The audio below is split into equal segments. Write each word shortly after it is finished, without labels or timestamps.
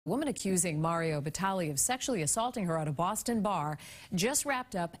A woman accusing Mario Batali of sexually assaulting her at a Boston bar just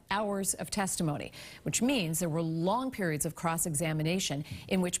wrapped up hours of testimony, which means there were long periods of cross-examination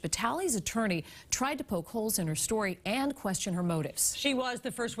in which Batali's attorney tried to poke holes in her story and question her motives. She was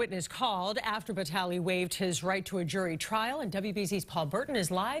the first witness called after Batali waived his right to a jury trial, and WBZ's Paul Burton is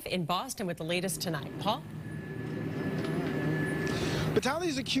live in Boston with the latest tonight. Paul?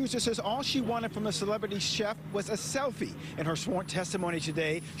 Batali's accuser says all she wanted from a celebrity chef was a selfie. In her sworn testimony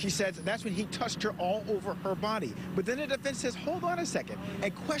today, she says that's when he touched her all over her body. But then the defense says, hold on a second,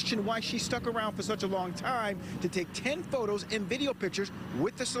 and questioned why she stuck around for such a long time to take 10 photos and video pictures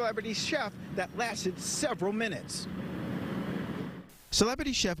with the celebrity chef that lasted several minutes.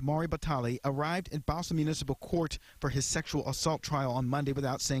 Celebrity chef Mario Batali arrived at Boston Municipal Court for his sexual assault trial on Monday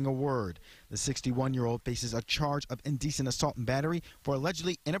without saying a word. The 61-year-old faces a charge of indecent assault and battery for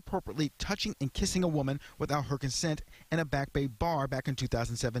allegedly inappropriately touching and kissing a woman without her consent in a Back Bay bar back in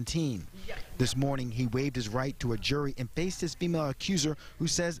 2017. This morning, he waived his right to a jury and faced his female accuser, who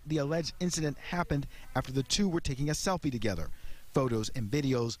says the alleged incident happened after the two were taking a selfie together. Photos and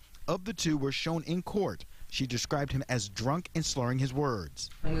videos of the two were shown in court. She described him as drunk and slurring his words.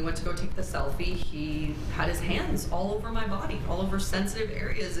 When we went to go take the selfie, he had his hands all over my body, all over sensitive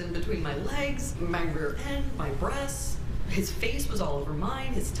areas in between my legs, my rear end, my breasts. His face was all over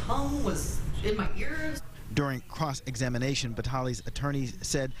mine. His tongue was in my ears. During cross-examination, Batali's attorneys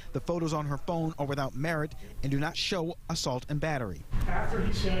said the photos on her phone are without merit and do not show assault and battery. After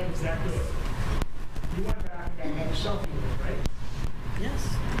he said it was that good, you went back and had a selfie with him, right?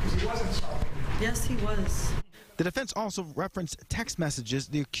 Yes. Because he wasn't selfie. Yes, he was. The defense also referenced text messages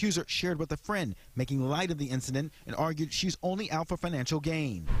the accuser shared with a friend, making light of the incident, and argued she's only out for financial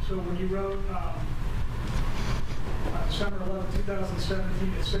gain. So when you wrote December 11,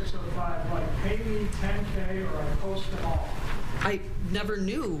 2017 at 6:05, like, pay me $10K or I post them all. I never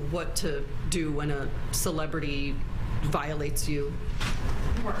knew what to do when a celebrity violates you.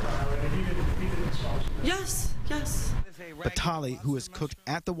 You weren't violated. He didn't assault you. Yes, yes. Batali, who has cooked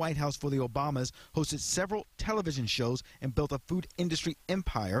at the White House for the Obamas, hosted several television shows and built a food industry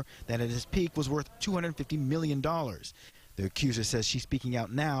empire that at its peak was worth $250 million. The accuser says she's speaking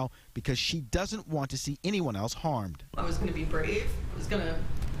out now because she doesn't want to see anyone else harmed. I was going to be brave. I was going to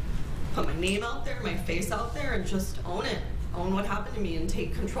put my name out there, my face out there, and just own it. Own what happened to me and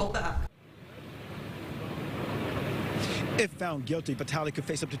take control back. If found guilty, Batali could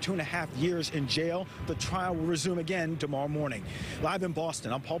face up to 2.5 years in jail. The trial will resume again tomorrow morning. Live in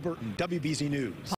Boston, I'm Paul Burton, WBZ News.